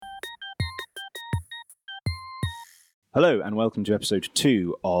Hello and welcome to episode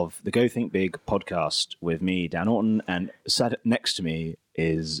 2 of the Go Think Big podcast with me, Dan Orton, and sat next to me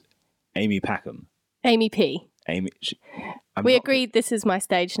is Amy Packham. Amy P. We agreed this is my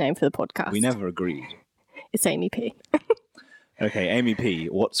stage name for the podcast. We never agreed. It's Amy P. Okay, Amy P,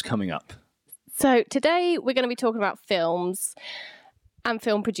 what's coming up? So today we're going to be talking about films and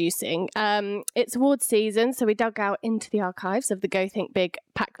film producing. It's awards season, so we dug out into the archives of the Go Think Big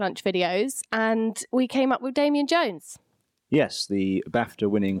packed lunch videos and we came up with Damian Jones. Yes, the BAFTA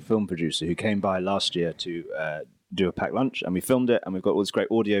winning film producer who came by last year to do a packed lunch, and we filmed it and we've got all this great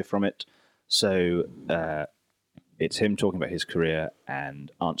audio from it. So it's him talking about his career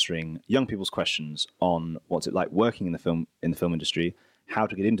and answering young people's questions on what's it like working in the film industry, how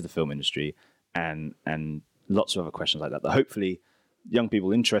to get into the film industry, and lots of other questions like that hopefully young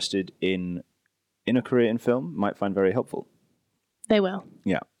people interested in a career in film might find very helpful. They will.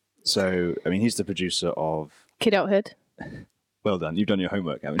 Yeah. So, I mean, he's the producer of Kidulthood. Well done. You've done your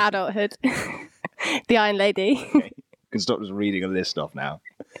homework, haven't you? Adulthood. The Iron Lady. Okay. You can stop just reading a list off now.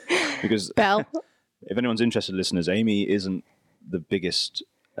 Because Belle. If anyone's interested, listeners, Amy isn't the biggest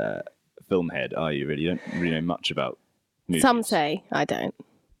film head, are you, really? You don't really know much about movies. Some say I don't.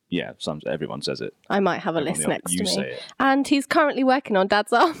 Yeah, everyone says it. I might have a list next to You me. say it. And he's currently working on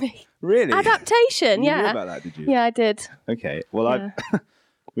Dad's Army. Really? Adaptation, You yeah. knew about that, did you? Yeah, I did. Okay. Well, Yeah.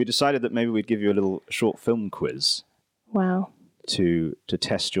 we decided that maybe we'd give you a little short film quiz Wow. to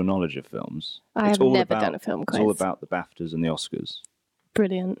test your knowledge of films. I have never done a film quiz. It's all about the BAFTAs and the Oscars.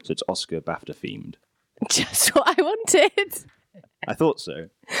 Brilliant. So it's Oscar BAFTA themed. Just what I wanted. I thought so.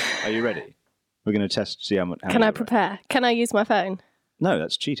 Are you ready? We're going to test, see how much. Can I prepare? Can I use my phone? No,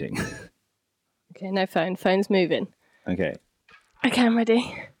 that's cheating. Okay, no phone. Phone's moving. Okay. Okay, I'm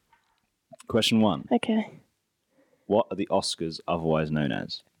ready. Question 1. Okay. What are the Oscars otherwise known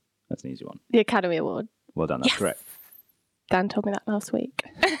as? That's an easy one. The Academy Award. Well done, that's Yes. correct. Dan told me that last week.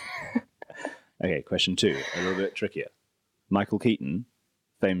 Okay, question 2, a little bit trickier. Michael Keaton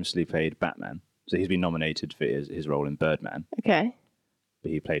famously played Batman. So he's been nominated for his role in Birdman, Okay.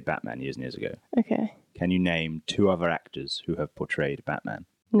 but he played Batman years and years ago. Okay. Can you name 2 other actors who have portrayed Batman?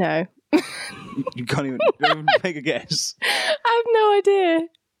 No. You can't even, don't even make a guess. I have no idea.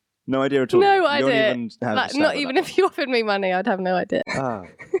 No idea at all. No You idea. Don't even have a Like, stab not at even that. if you offered me money, I'd have no idea.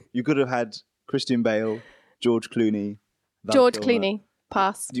 You could have had Christian Bale, George Clooney. Val George Kilmer. Clooney.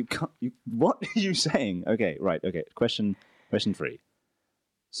 Pass. You can't. What are you saying? Okay, right. Okay. Question 3.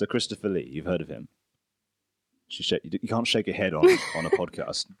 Sir Christopher Lee. You've heard of him. You can't shake your head on a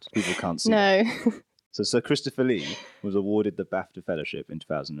podcast. People can't see. No. That. So Sir Christopher Lee was awarded the BAFTA Fellowship in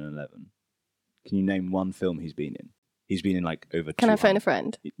 2011. Can you name one film he's been in? He's been in like over. Can I 200. phone a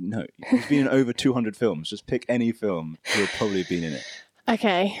friend? No, he's been in over 200 films. Just pick any film. He'll probably been in it.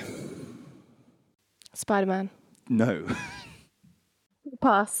 Okay. Spider-Man. No.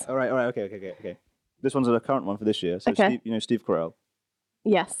 Pass. All right. Okay. This one's a current one for this year. So Okay. Steve Carell,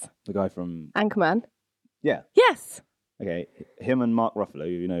 Yes. the guy from. Anchorman. Yeah. Yes. Okay. Him and Mark Ruffalo.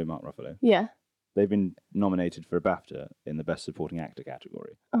 You know Mark Ruffalo. Yeah. They've been nominated for a BAFTA in the Best Supporting Actor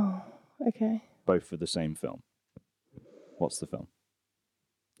category, Oh, okay. both for the same film. What's the film?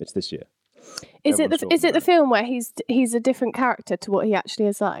 It's this year. Is it Everyone's the talking about film where he's a different character to what he actually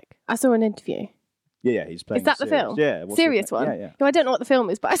is like? I saw an interview. Yeah, he's playing. Is that the serious. film? Yeah, what's Serious the, one? Yeah. No, I don't know what the film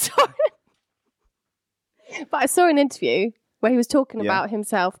is, but I saw it. But I saw an interview where he was talking Yeah. about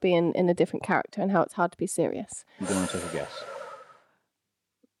himself being in a different character and how it's hard to be serious. You don't want to take a guess.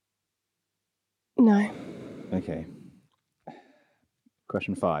 No. Okay.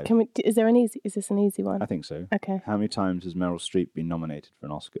 Question 5. Is this an easy one? I think so. Okay. How many times has Meryl Streep been nominated for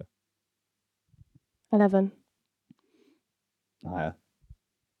an Oscar? 11. Higher.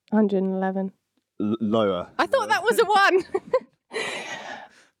 111. Lower. I thought that was a 1.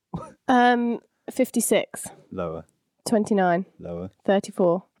 56. Lower. 29. Lower.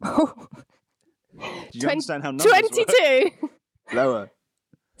 34. Do you understand how numbers 22. work? Lower.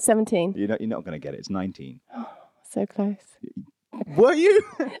 17. You're not going to get it. It's 19. So close. Were you?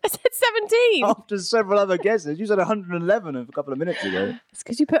 I said 17. After several other guesses. You said 111 a couple of minutes ago. It's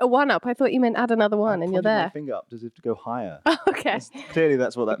because you put a 1 up. I thought you meant add another 1 and you're My there. finger up as if to go higher. Okay. Clearly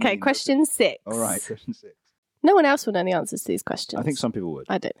that's what that means. Okay, question 6. All right, question 6. No one else would know the answers to these questions. I think some people would.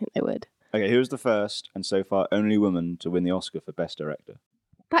 I don't think they would. Okay, who was the first and so far only woman to win the Oscar for Best Director?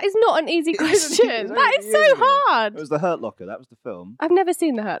 That is not an easy question. It's That is so easy. hard. It was The Hurt Locker. That was the film. I've never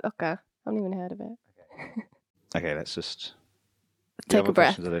seen The Hurt Locker. I haven't even heard of it. Okay, let's just... the Take other a breath.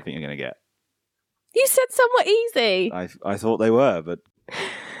 questions I don't think you're going to get. You said somewhat easy. I thought they were, but...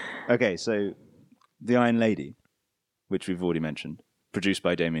 Okay, so The Iron Lady, which we've already mentioned, produced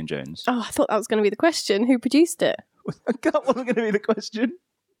by Damian Jones. Oh, I thought that was going to be the question. Who produced it? That wasn't going to be the question.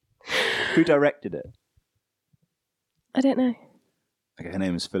 Who directed it? I don't know. Okay, her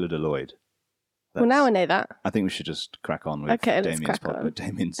name is Phyllida Lloyd. Well, now I know that. I think we should just crack on with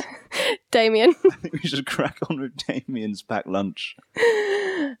Damian's Damien. I think we should crack on with Damian's packed lunch.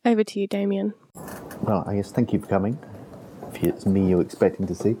 Over to you, Damien. Well, I guess thank you for coming. If it's me you're expecting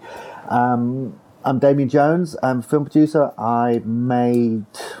to see. I'm Damian Jones. I'm a film producer. I made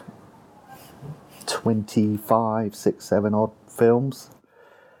 25, 6, 7 odd films.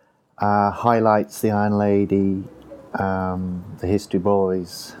 Highlights: The Iron Lady, The History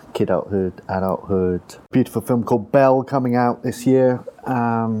Boys, Kidulthood, Adulthood. Beautiful film called Belle coming out this year.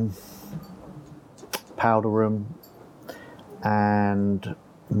 Powder Room, and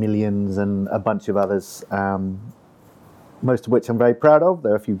Millions, and a bunch of others. Most of which I'm very proud of.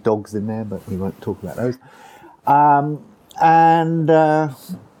 There are a few dogs in there, but we won't talk about those.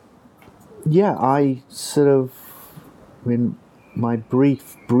 I sort of, my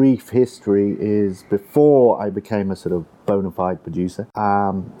brief history is before I became a sort of bona fide producer.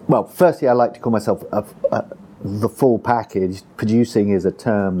 Firstly, I like to call myself the full package. Producing is a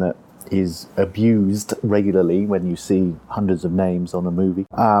term that is abused regularly when you see hundreds of names on a movie.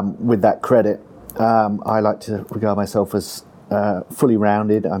 With that credit, I like to regard myself as fully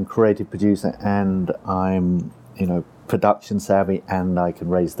rounded. I'm creative producer, and I'm, production savvy, and I can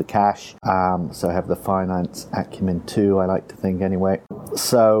raise the cash. So I have the finance acumen too, I like to think anyway.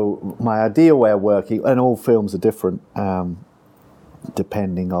 So my ideal way of working, and all films are different,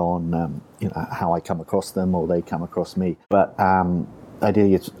 depending on how I come across them or they come across me. But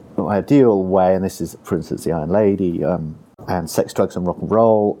ideally, it's my ideal way, and this is, for instance, The Iron Lady, and Sex, Drugs and Rock and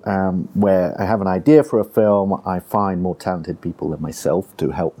Roll, where I have an idea for a film. I find more talented people than myself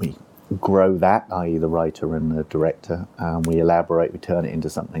to help me grow that, i.e. the writer and the director. We elaborate, we turn it into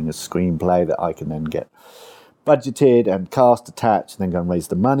something, a screenplay that I can then get budgeted and cast attached, and then go and raise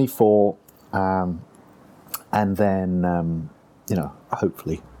the money for, and then,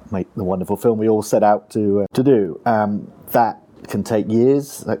 hopefully make the wonderful film we all set out to do. That can take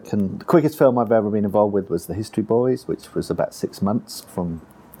years. The quickest film I've ever been involved with was The History Boys, which was about 6 months from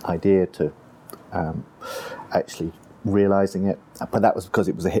idea to actually realising it. But that was because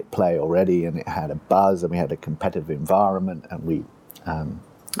it was a hit play already, and it had a buzz, and we had a competitive environment, and we,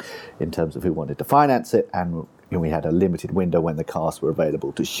 in terms of who wanted to finance it, and we had a limited window when the cast were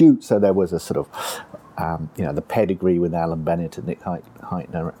available to shoot. So there was a sort of, the pedigree with Alan Bennett and Nick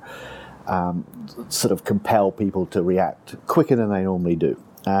Heitner, sort of compel people to react quicker than they normally do.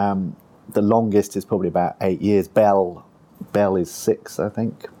 The longest is probably about 8 years. Belle is 6, I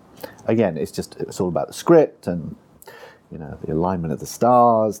think. Again, it's all about the script and the alignment of the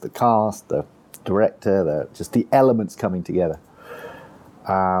stars, the cast, the director, just the elements coming together.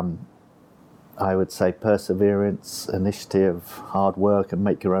 I would say perseverance, initiative, hard work, and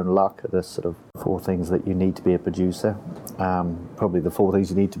make your own luck are the sort of 4 things that you need to be a producer. Probably the 4 things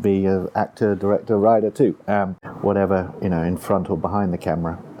you need to be an actor, director, writer too. Whatever, in front or behind the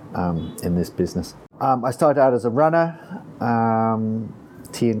camera in this business. I started out as a runner,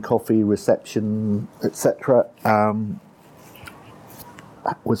 tea and coffee, reception, etc.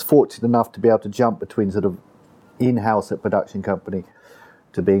 Was fortunate enough to be able to jump between sort of in-house at production company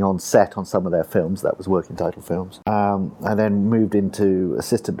to being on set on some of their films. That was working title films. I then moved into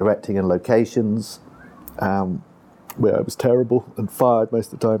assistant directing and locations, where I was terrible and fired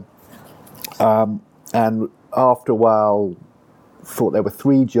most of the time. And after a while, thought there were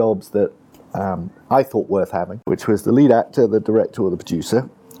 3 jobs that I thought worth having, which was the lead actor, the director, or the producer.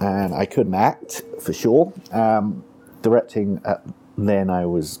 And I couldn't act, for sure. Directing, then I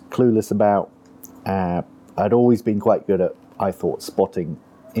was clueless about. I'd always been quite good at, I thought, spotting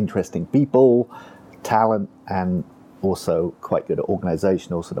interesting people, talent, and also quite good at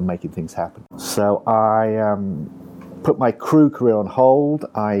organisational, sort of making things happen. So I put my crew career on hold.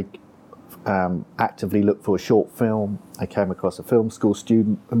 I actively looked for a short film. I came across a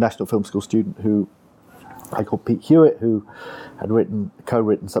National Film School student who I called Pete Hewitt, who had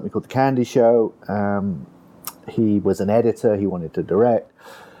co-written something called The Candy Show. He was an editor. He wanted to direct.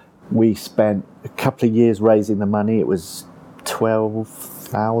 We spent a couple of years raising the money. It was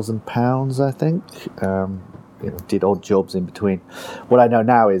 £12,000, I think. Did odd jobs in between. What I know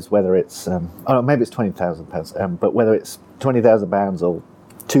now is whether it's maybe it's £20,000, but whether it's £20,000 or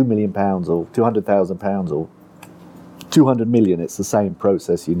 £2 million or £200,000 or 200 million, it's the same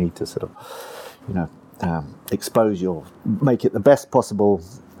process. You need to sort of, make it the best possible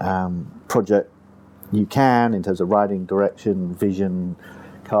project you can in terms of writing, direction, vision,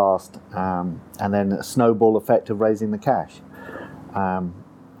 cast, and then a snowball effect of raising the cash.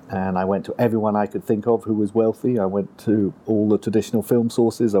 And I went to everyone I could think of who was wealthy. I went to all the traditional film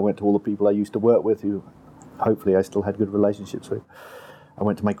sources. I went to all the people I used to work with who hopefully I still had good relationships with. I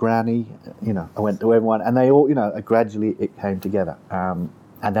went to my granny, I went to everyone, and they all, gradually it came together.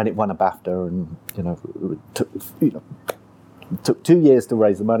 And then it won a BAFTA, and, it took 2 years to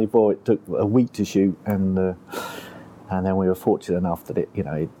raise the money for it. It took a week to shoot, and then we were fortunate enough that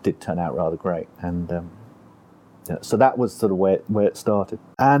it did turn out rather great. And so that was sort of where it started.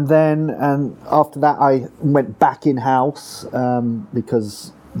 And then after that, I went back in-house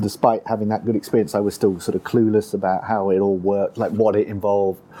because despite having that good experience, I was still sort of clueless about how it all worked, like what it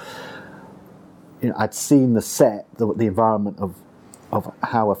involved. I'd seen the set, the environment of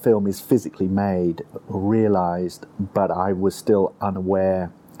how a film is physically made, realised, but I was still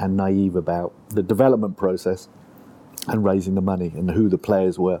unaware and naive about the development process and raising the money and who the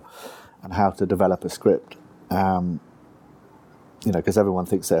players were and how to develop a script. Because everyone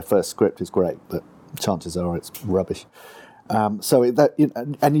thinks their first script is great, but chances are it's rubbish. And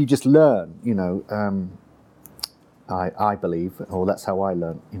you just learn, I believe, or that's how I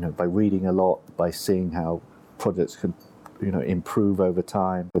learned, by reading a lot, by seeing how projects could, improve over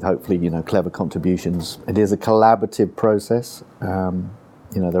time with hopefully, clever contributions. It is a collaborative process.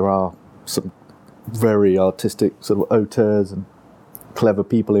 There are some very artistic sort of auteurs and clever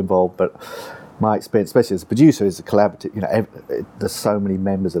people involved, but my experience, especially as a producer, is a collaborative. There's so many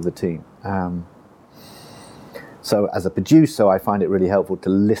members of the team. So as a producer, I find it really helpful to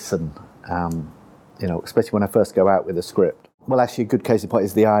listen, especially when I first go out with a script. Well, actually, a good case in point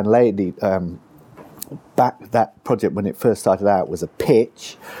is The Iron Lady. That project, when it first started out, was a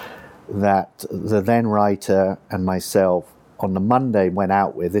pitch that the then writer and myself on the Monday went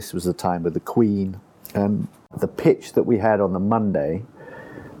out with. This was the time with the Queen. And the pitch that we had on the Monday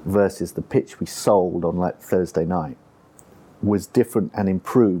versus the pitch we sold on Thursday night was different and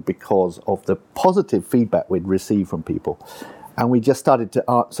improved because of the positive feedback we'd received from people. And we just started to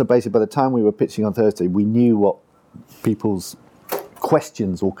so basically by the time we were pitching on Thursday, we knew what people's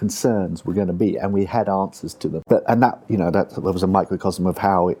questions or concerns were going to be, and we had answers to them. That was a microcosm of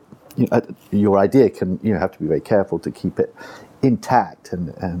how your idea can, have to be very careful to keep it intact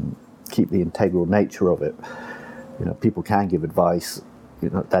and keep the integral nature of it. People can give advice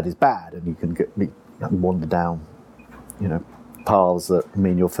that is bad, and you can wander down paths that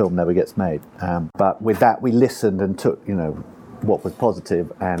mean your film never gets made. But with that, we listened and took what was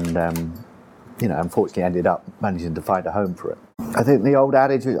positive, and unfortunately ended up managing to find a home for it. I think the old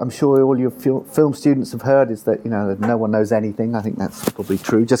adage, I'm sure all your film students have heard, is that no one knows anything. I think that's probably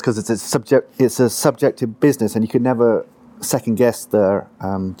true, just because it's a subjective business, and you can never second guess the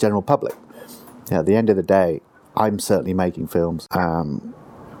general public. At the end of the day, I'm certainly making films, for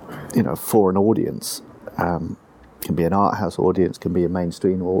an audience. Can be an art house audience, can be a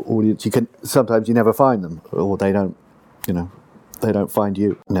mainstream audience. Sometimes you never find them, or they don't find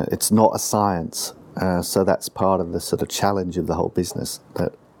you. It's not a science. So that's part of the sort of challenge of the whole business,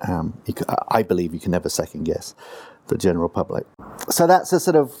 that I believe you can never second guess the general public. So that's a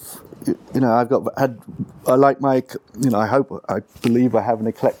sort of, I believe I have an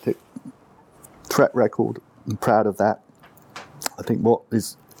eclectic track record. I'm proud of that. I think what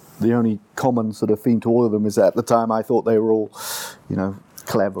is the only common sort of theme to all of them is that at the time I thought they were all,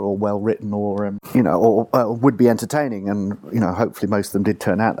 clever or well written or would be entertaining, and hopefully most of them did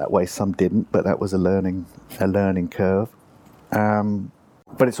turn out that way. Some didn't, but that was a learning curve.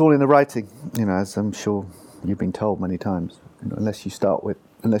 But it's all in the writing, as I'm sure you've been told many times. Unless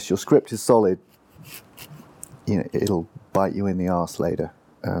your script is solid, it'll bite you in the arse later.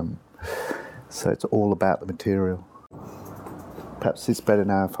 So it's all about the material. Perhaps it's better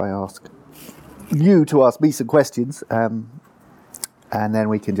now if I ask you to ask me some questions, and then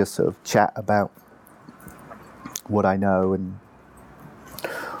we can just sort of chat about what I know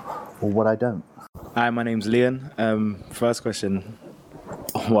or what I don't. Hi, my name's Leon. First question,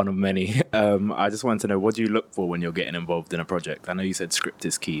 one of many. I just wanted to know, what do you look for when you're getting involved in a project? I know you said script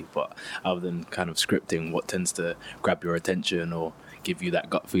is key, but other than kind of scripting, what tends to grab your attention or give you that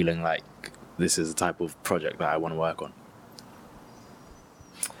gut feeling like this is the type of project that I want to work on?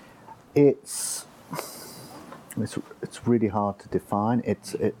 It's really hard to define.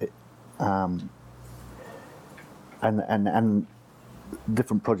 And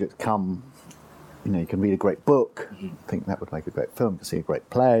different projects come. You can read a great book, think that would make a great film. You can see a great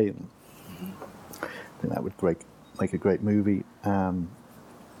play, and think that would make a great movie. And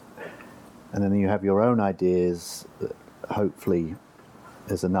then you have your own ideas. That hopefully,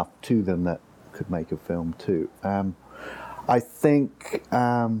 there's enough to them that could make a film too. I think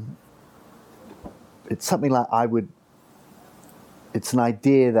it's something like I would it's an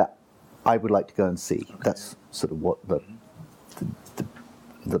idea that I would like to go and see. Okay. That's sort of what the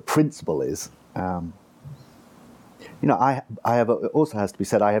principle is. I have it also has to be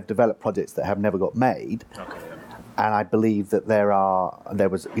said, I have developed projects that have never got made, and I believe that there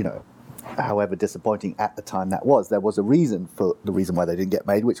was, however disappointing at the time there was a reason for the reason why they didn't get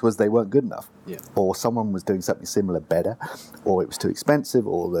made, which was they weren't good enough, or someone was doing something similar better, or it was too expensive,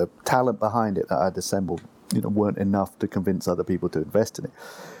 or the talent behind it that I'd assembled, weren't enough to convince other people to invest in it.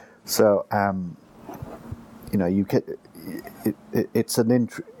 So,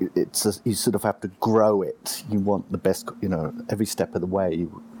 you sort of have to grow it. You want the best, every step of the way.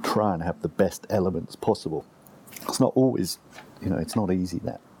 You try and have the best elements possible. It's not always, it's not easy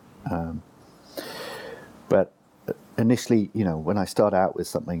that. But initially, when I start out with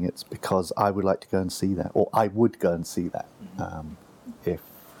something, it's because I would like to go and see that, or I would go and see that if,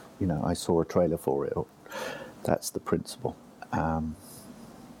 I saw a trailer for it. That's the principle.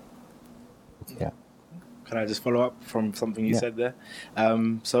 Yeah. Can I just follow up from something you said there?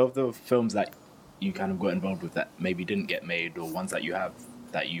 So of the films that you kind of got involved with that maybe didn't get made, or ones that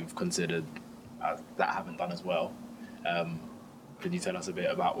you've considered that haven't done as well, can you tell us a bit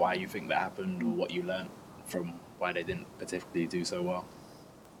about why you think that happened, or what you learned from why they didn't particularly do so well?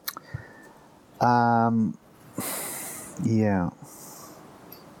 Yeah.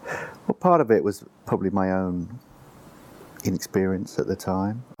 Well, part of it was probably my own inexperience at the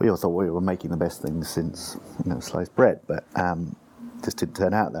time. We all thought we were making the best things since sliced bread, but just didn't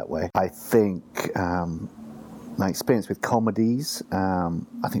turn out that way. I think my experience with comedies,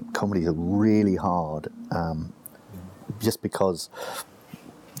 I think comedies are really hard, just because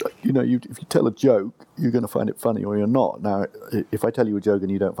if you tell a joke, you're going to find it funny or you're not. Now, if I tell you a joke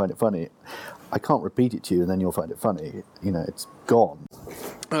and you don't find it funny, I can't repeat it to you and then you'll find it funny. It's gone.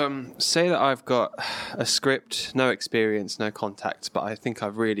 Say that I've got a script, no experience, no contacts, but I think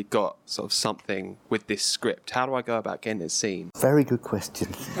I've really got sort of something with this script. How do I go about getting it seen? Very good question.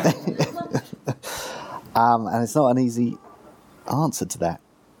 And it's not an easy answer to that.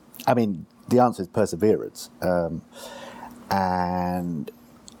 I mean, the answer is perseverance. And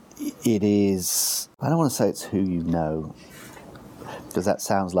it is, I don't want to say it's who you know, because that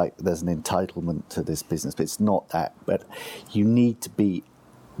sounds like there's an entitlement to this business, but it's not that. But you need to be,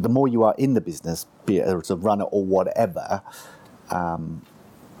 the more you are in the business, be it as a runner or whatever,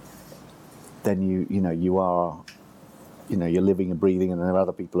 then you are, you're living and breathing, and there are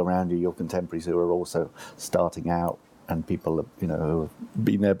other people around you, your contemporaries who are also starting out, and people, who have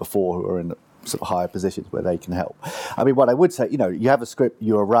been there before, who are in sort of higher positions where they can help. I mean, what I would say, you have a script,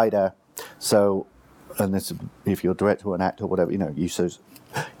 you're a writer, so, and this, if you're a director or an actor or whatever, you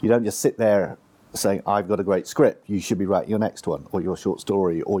don't just sit there saying, I've got a great script. You should be writing your next one, or your short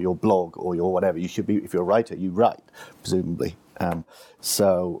story, or your blog, or your whatever. You should be, if you're a writer, you write, presumably.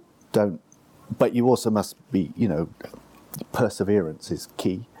 So don't, but you also must be, perseverance is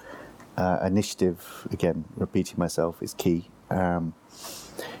key. Initiative, again, repeating myself, is key.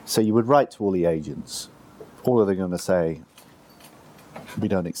 So you would write to all the agents. All of them are going to say, we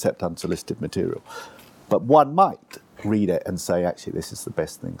don't accept unsolicited material. But one might read it and say, actually, this is the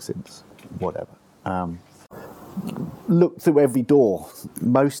best thing since whatever. Look through every door.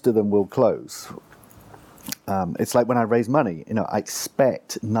 Most of them will close. It's like when I raise money, I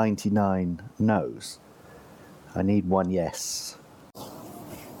expect 99 no's. I need one yes.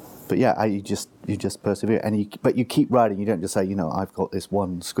 But yeah, you just persevere, but you keep writing. You don't just say, I've got this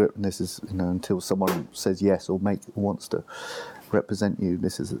one script, and this is, until someone says yes or wants to represent you.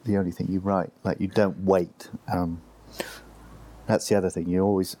 This is the only thing you write. Like, you don't wait. That's the other thing. You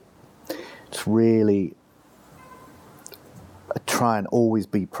always, it's really try and always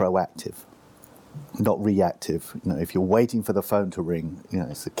be proactive, not reactive. If you're waiting for the phone to ring,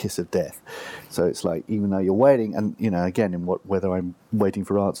 it's the kiss of death. So it's like, even though you're waiting, and again, whether I'm waiting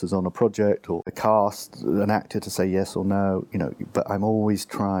for answers on a project or a cast, an actor to say yes or no, but I'm always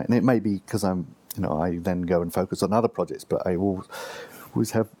trying. And it may be because I'm, I then go and focus on other projects, but I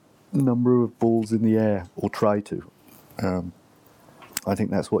always have a number of balls in the air, or try to. I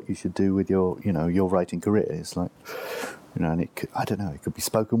think that's what you should do with your, your writing career. It's like, and I don't know, it could be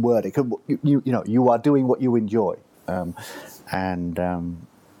spoken word. It could, you are doing what you enjoy, and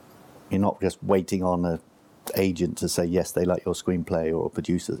you're not just waiting on an agent to say yes, they like your screenplay, or a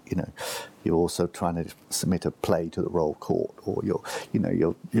producer. You're also trying to submit a play to the Royal Court, or you're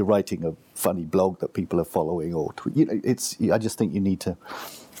writing a funny blog that people are following, or I just think you need to.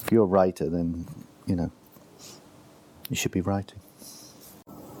 If you're a writer, then you should be writing.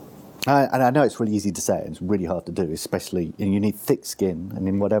 And I know it's really easy to say, and it's really hard to do, especially, you need thick skin, and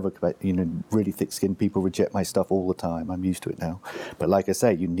in whatever, really thick skin, people reject my stuff all the time. I'm used to it now. But like I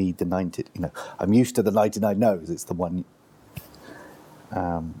say, you need the 90, I'm used to the 99 no's, it's the one.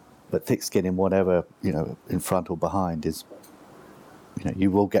 But thick skin in whatever, in front or behind is,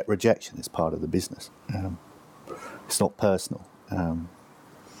 you will get rejection. It's part of the business. It's not personal. And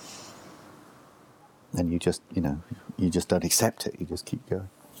you just, you just don't accept it. You just keep going.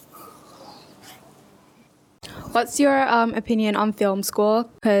 What's your opinion on film school?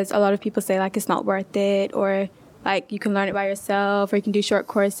 Because a lot of people say like it's not worth it, or like you can learn it by yourself, or you can do short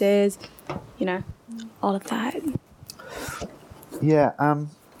courses, all of that. Yeah.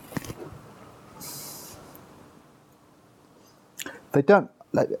 They don't.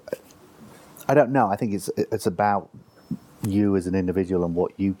 I don't know. I think it's about you as an individual and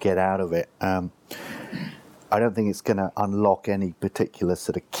what you get out of it. I don't think it's going to unlock any particular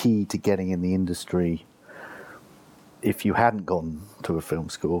sort of key to getting in the industry if you hadn't gone to a film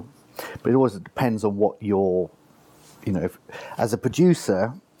school. But it always depends on what you're, as a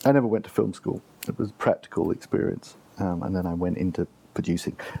producer, I never went to film school. It was a practical experience. And then I went into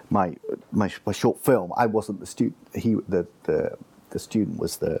producing my short film. I wasn't the student. The student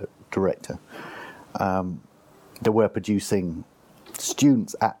was the director. They were producing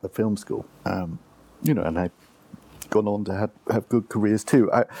students at the film school, and they've gone on to have good careers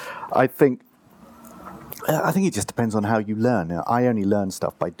too. I think it just depends on how you learn. Now, I only learn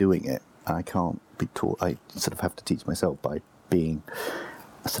stuff by doing it. I can't be taught. I sort of have to teach myself by being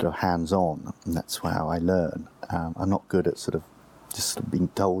sort of hands-on, and that's how I learn. I'm not good at sort of just being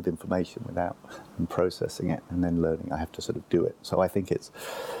told information without and processing it and then learning. I have to sort of do it. So I think it's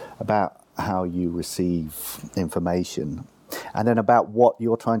about how you receive information, and then about what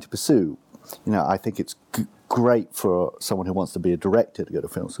you're trying to pursue. I think it's great for someone who wants to be a director to go to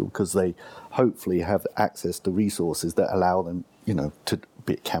film school, because they hopefully have access to resources that allow them, to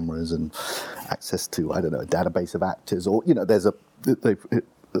be cameras and access to, a database of actors, or, there's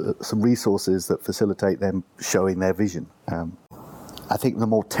some resources that facilitate them showing their vision. I think the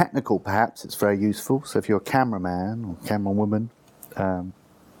more technical, perhaps, it's very useful. So if you're a cameraman or camerawoman,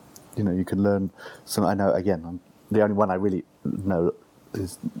 you can learn some. I know, again, the only one I really know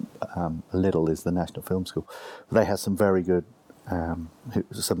is a little is the National Film School. They have some very good,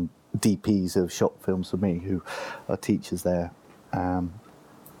 some DPs who have shot films for me, who are teachers there. And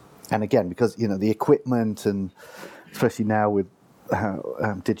again, because, the equipment, and especially now with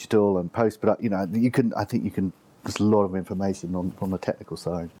digital and post-production, I think you can, there's a lot of information on the technical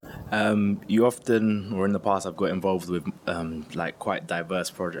side. You often, or in the past, I've got involved with like quite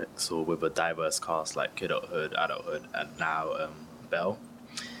diverse projects, or with a diverse cast like Kidulthood, Adulthood, and now Belle.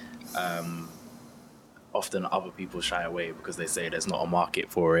 Often other people shy away because they say there's not a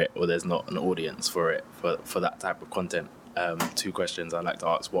market for it, or there's not an audience for it, for that type of content. 2 questions I'd like to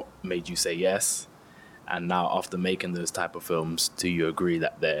ask: what made you say yes? And now, after making those type of films, do you agree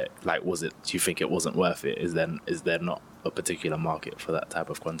that do you think it wasn't worth it? Is there not a particular market for that type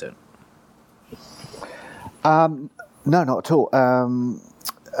of content? No, not at all.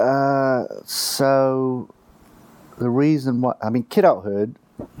 So the reason why, Kidulthood,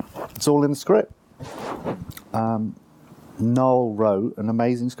 it's all in the script. Noel wrote an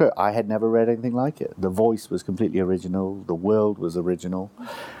amazing script. I had never read anything like it. The voice was completely original. The world was original.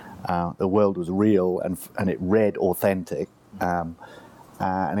 The world was real, and it read authentic, and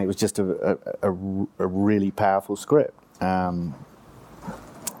it was just a really powerful script. So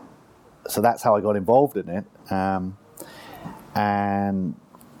that's how I got involved in it. And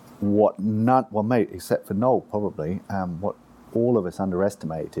except for Noel probably, what all of us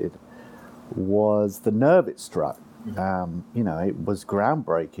underestimated was the nerve it struck. It was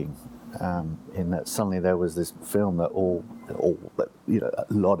groundbreaking. In that suddenly there was this film that a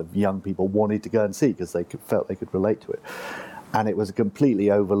lot of young people wanted to go and see because they felt they could relate to it, and it was a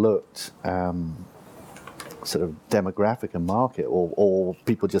completely overlooked sort of demographic and market, or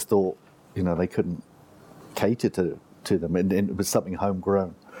people just thought they couldn't cater to them, and it was something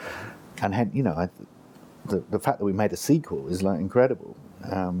homegrown, and hence the fact that we made a sequel is like incredible.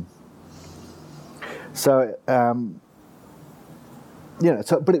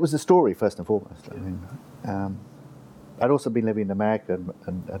 But it was a story first and foremost. I'd also been living in America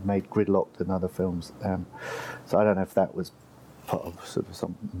and made Gridlocked and other films. So I don't know if that was part of sort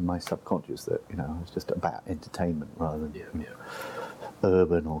of my subconscious, that it was just about entertainment rather than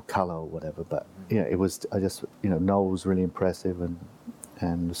urban or colour or whatever. But it was. I just Noel was really impressive,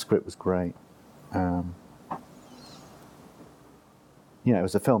 and the script was great. It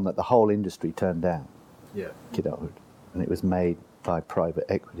was a film that the whole industry turned down. Yeah, Kidulthood, and it was made by private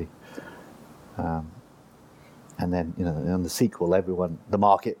equity. And then, on the sequel, the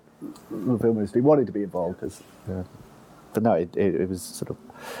market, the film industry wanted to be involved. But no, it was sort of,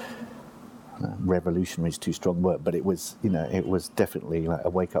 revolutionary is too strong a word, but it was definitely like a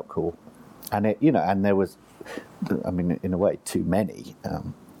wake-up call. And and there was, in a way, too many.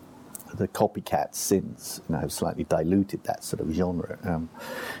 The copycats since have slightly diluted that sort of genre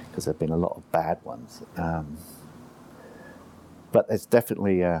because there've been a lot of bad ones. But there's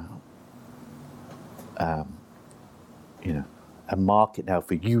definitely a market now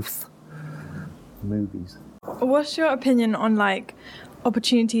for youth movies. What's your opinion on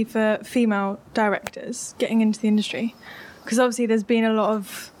opportunity for female directors getting into the industry? Because obviously there's been a lot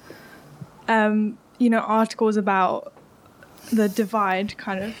of articles about the divide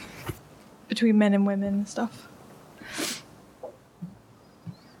kind of between men and women and stuff.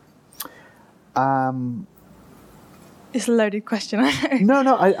 It's a loaded question, I know.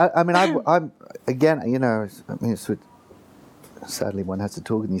 No. I'm again. It's sadly one has to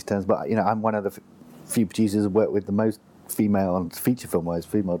talk in these terms, but I'm one of the few producers who work with the most female on feature film wise,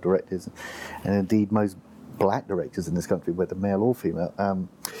 female directors, and indeed most black directors in this country, whether male or female.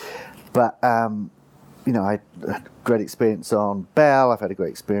 I had great experience on Belle. I've had a great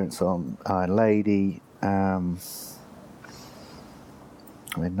experience on Iron Lady. I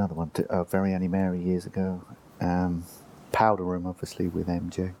made another one, Very Annie Mary years ago. Powder Room, obviously, with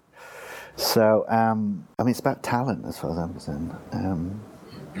MJ. So, it's about talent as far as I'm concerned.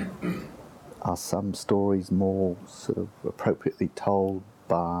 Are some stories more sort of appropriately told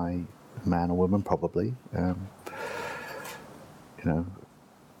by a man or woman? Probably.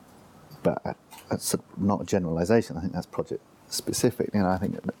 But that's not a generalisation. I think that's project specific. I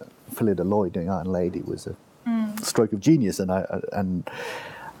think Phyllida Lloyd doing Iron Lady was a stroke of genius, and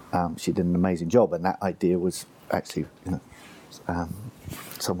she did an amazing job. And that idea was actually,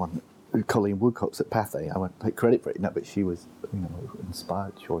 someone, Colleen Woodcock's at Pathé. I won't take credit for it, but she was, an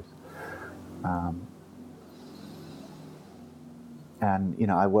inspired choice.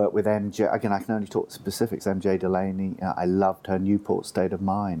 And I worked with MJ. Again, I can only talk specifics. MJ Delaney. I loved her Newport State of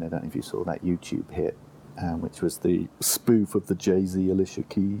Mind. I don't know if you saw that YouTube hit, which was the spoof of the Jay-Z Alicia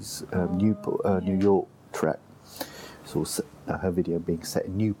Keys New York track. Saw her video being set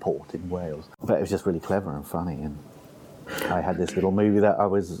in Newport in Wales, but it was just really clever and funny. And I had this little movie that I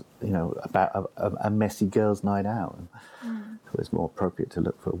was, about a messy girls' night out. And it was more appropriate to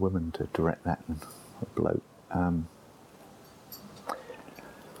look for a woman to direct that than a bloke.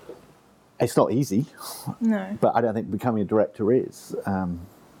 It's not easy, no. But I don't think becoming a director is,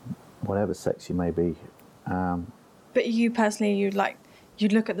 whatever sex you may be. But you personally, you'd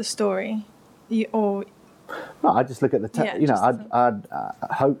look at the story, No, I just look at the. I'd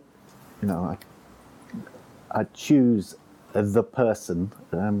hope, I'd choose the person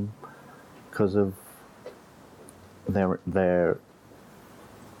because of their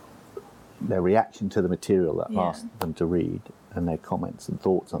reaction to the material that I asked them to read, and their comments and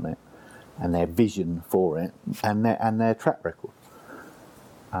thoughts on it, and their vision for it, and their track record.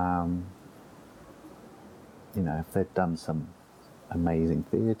 If they've done some amazing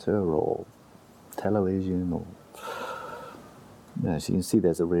theatre or television, or so you can see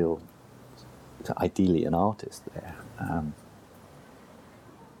there's a real, ideally an artist there.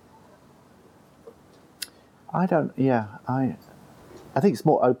 I think it's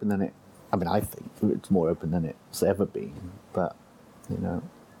more open than it. I think it's more open than it's ever been, but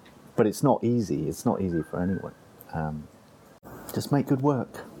but it's not easy. It's not easy for anyone. Just make good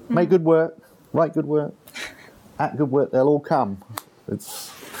work. Make good work. Write good work. Act good work. They'll all come.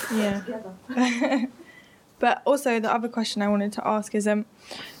 It's But also the other question I wanted to ask is, I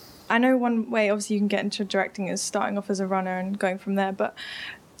know one way obviously you can get into directing is starting off as a runner and going from there. But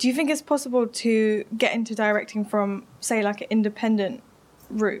do you think it's possible to get into directing from, say, like an independent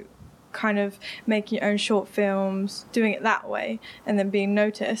route? Kind of making your own short films, doing it that way, and then being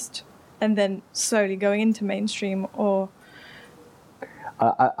noticed, and then slowly going into mainstream, or...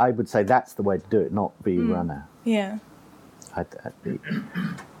 I would say that's the way to do it, not be a runner. Yeah. I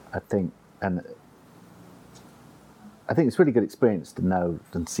think it's a really good experience to know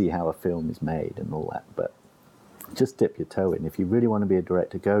and see how a film is made and all that, but just dip your toe in. If you really want to be a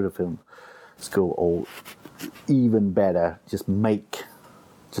director, go to film school, or even better, just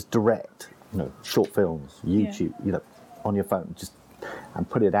direct, short films, YouTube, on your phone, and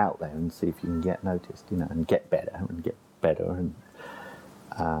put it out there and see if you can get noticed, and get better. And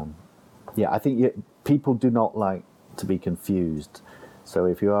I think people do not like to be confused. So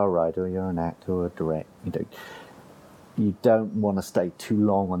if you are a writer, or you're an actor or a director, you don't want to stay too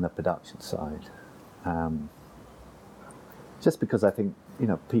long on the production side. just because I think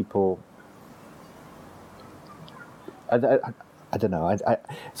people. I don't know.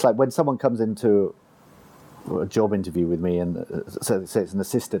 It's like when someone comes into a job interview with me, and so it's an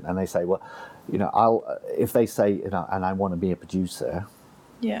assistant, and they say, "Well, if they say, and I want to be a producer,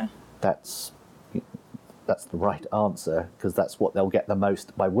 Yeah. that's the right answer because that's what they'll get the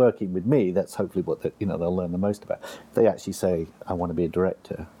most by working with me. That's hopefully what they'll learn the most about. If they actually say, I want to be a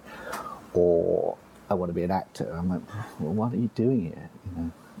director, or I want to be an actor, I'm like, well, what are you doing here?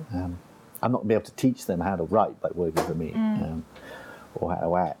 I'm not going to be able to teach them how to write by working for me, or how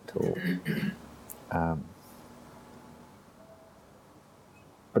to act, or.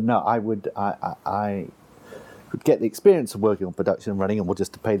 But no, I would get the experience of working on production and running, and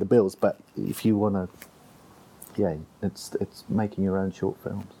just to pay the bills. But if you want to, it's making your own short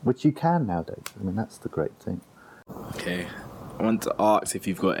films, which you can nowadays. I mean, that's the great thing. Okay, I want to ask if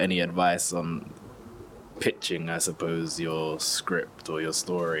you've got any advice on pitching, I suppose, your script or your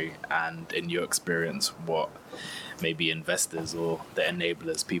story, and in your experience, what maybe investors or the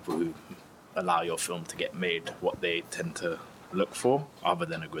enablers, people who allow your film to get made, what they tend to look for, other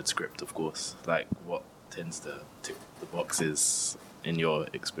than a good script, of course. Like, what tends to tick the boxes in your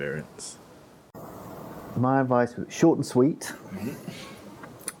experience? My advice was short and sweet.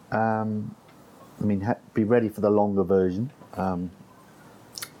 Be ready for the longer version.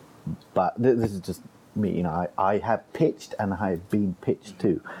 But this is just me. I have pitched and I have been pitched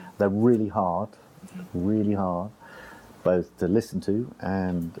to. They're really hard, both to listen to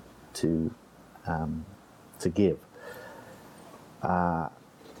and to give. I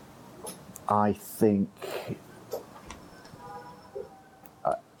think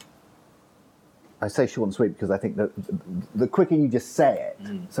I say short and sweet because I think that the quicker you just say it.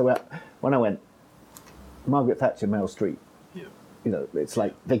 So when I went Margaret Thatcher, Meryl Streep, it's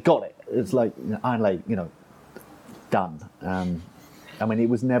like they got it. It's like done. It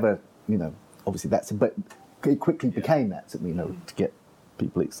was never obviously that's, but it quickly became that to get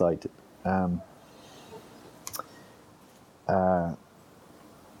people excited.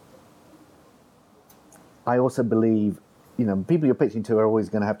 I also believe, people you're pitching to are always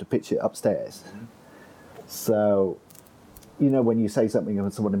going to have to pitch it upstairs. So, when you say something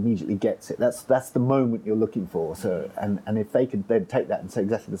and someone immediately gets it, that's the moment you're looking for. So, and if they can then take that and say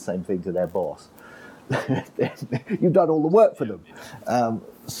exactly the same thing to their boss, you've done all the work for them.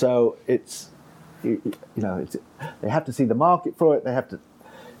 So they have to see the market for it. They have to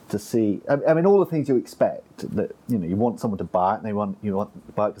see. All the things you expect that you want someone to buy it, and you want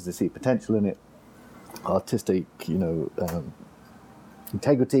to buy it because they see potential in it. Artistic,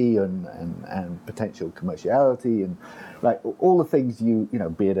 integrity and potential commerciality, and like all the things be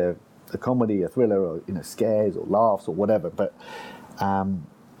it a comedy, a thriller, or scares or laughs or whatever. But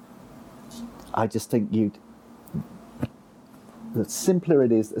I just think the simpler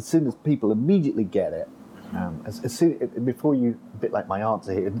it is, as soon as people immediately get it, as soon before you, a bit like my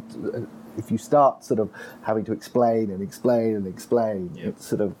answer here, if you start sort of having to explain,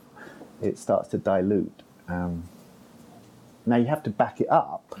 it starts to dilute. Now you have to back it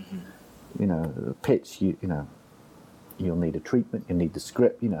up. The pitch, you'll need a treatment, you need the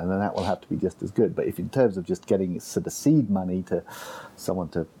script, and then that will have to be just as good. But if in terms of just getting sort of seed money to someone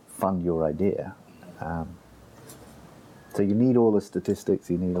to fund your idea, so you need all the statistics,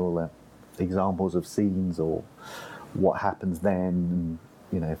 you need all the examples of scenes or what happens then,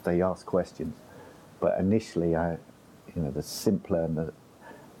 if they ask questions. But initially, the simpler and the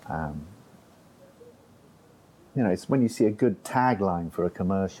it's when you see a good tagline for a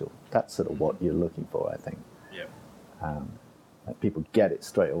commercial. That's sort of what you're looking for, I think. Yeah. Like people get it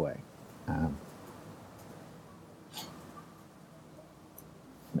straight away.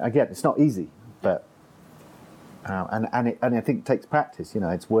 Again, it's not easy, but and I think it takes practice.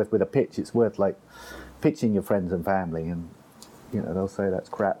 It's worth with a pitch. It's worth like pitching your friends and family, and they'll say that's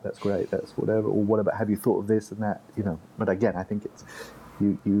crap, that's great, that's whatever, or what about have you thought of this and that? But again, I think it's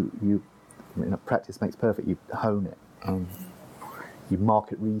you. Practice makes perfect. You hone it. You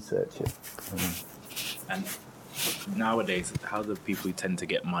market research it. And nowadays, how do people tend to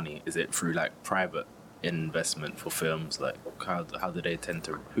get money? Is it through like private investment for films? Like how do they tend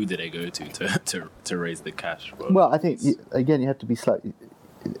to? Who do they go to raise the cash? Well, I think you have to be slightly.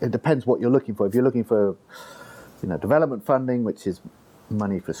 It depends what you're looking for. If you're looking for, development funding, which is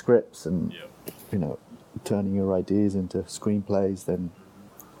money for scripts and turning your ideas into screenplays, then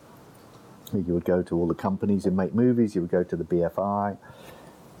you would go to all the companies who make movies. You would go to the BFI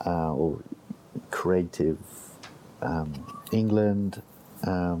or Creative England.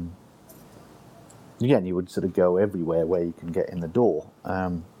 Again, you would sort of go everywhere where you can get in the door.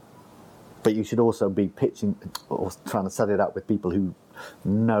 but you should also be pitching or trying to set it up with people who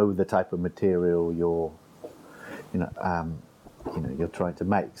know the type of material you're trying to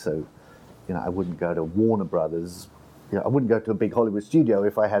make. So, I wouldn't go to Warner Brothers. I wouldn't go to a big Hollywood studio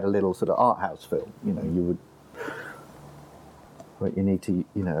if I had a little sort of art house film. You would. But you need to,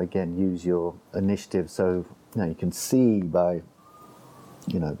 again, use your initiative. So, you can see by,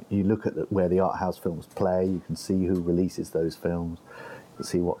 you look at where the art house films play. You can see who releases those films. You can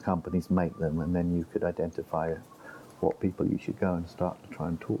see what companies make them, and then you could identify what people you should go and start to try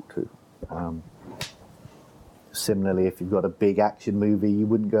and talk to. Similarly, if you've got a big action movie, you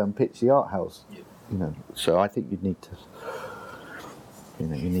wouldn't go and pitch the art house. So I think you'd need to, you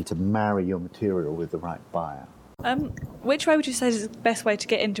need to marry your material with the right buyer. Which way would you say is the best way to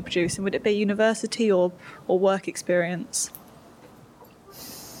get into producing? Would it be university or work experience?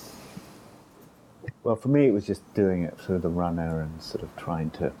 Well, for me, it was just doing it through the runner and sort of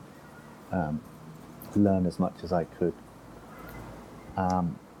trying to learn as much as I could.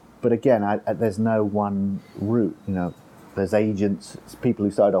 But again, there's no one route. There's agents, people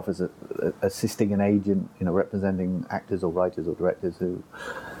who started off as assisting an agent, representing actors or writers or directors who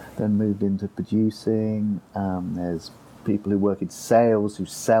then moved into producing. There's people who work in sales, who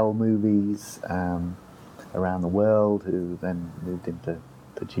sell movies around the world, who then moved into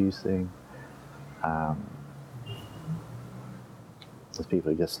producing. There's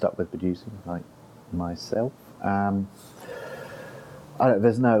people who just stuck with producing, like myself.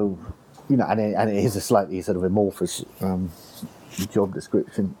 There's no, and it is a slightly sort of amorphous job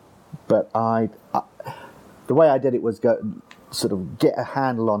description, but the way I did it was sort of get a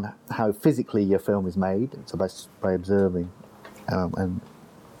handle on how physically your film is made, so by observing, and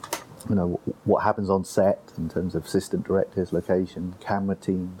what happens on set in terms of assistant directors, location, camera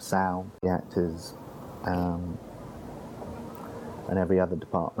team, sound, the actors, and every other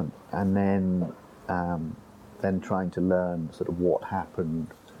department, and then trying to learn sort of what happened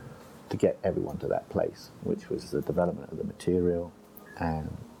to get everyone to that place, which was the development of the material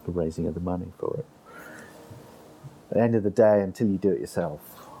and the raising of the money for it. At the end of the day, until you do it yourself,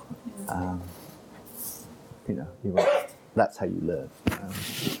 that's how you learn.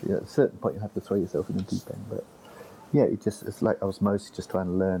 At a certain point, you have to throw yourself in the deep end. But yeah, it's like osmosis, just trying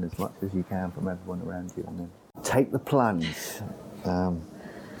to learn as much as you can from everyone around you, and then take the plunge.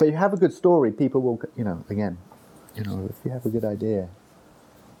 But you have a good story, people will, if you have a good idea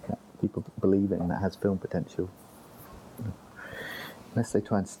that people believe in, that has film potential, unless they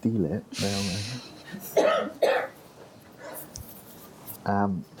try and steal it, they'll.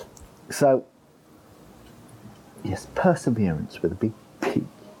 So, yes, perseverance with a big P.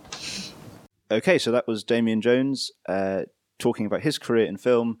 Okay, so that was Damian Jones talking about his career in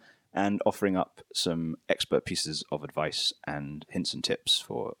film and offering up some expert pieces of advice and hints and tips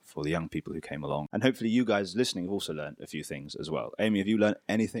for the young people who came along. And hopefully you guys listening have also learned a few things as well. Amy, have you learned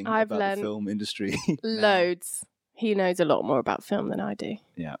anything about the film industry? Loads. He knows a lot more about film than I do.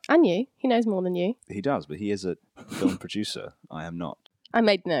 Yeah. And you. He knows more than you. He does, but he is a film producer. I am not. I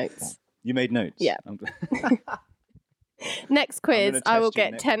made notes. You made notes? Yeah. Next quiz, I will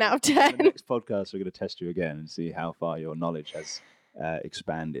get 10 out of 10. The next podcast, we're going to test you again and see how far your knowledge has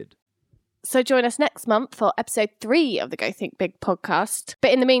expanded. So join us next month for episode 3 of the Go Think Big podcast.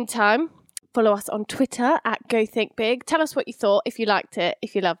 But in the meantime, follow us on Twitter at Go Think Big. Tell us what you thought, if you liked it,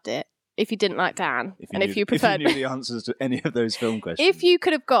 if you loved it, if you didn't like Dan, if you preferred... If you knew the answers to any of those film questions.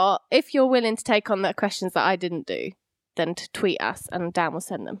 If you're willing to take on the questions that I didn't do, then to tweet us and Dan will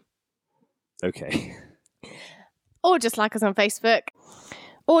send them. Okay. Or just like us on Facebook.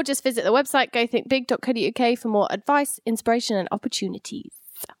 Or just visit the website gothinkbig.co.uk for more advice, inspiration and opportunities.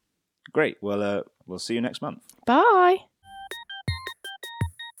 Great. Well, we'll see you next month. Bye.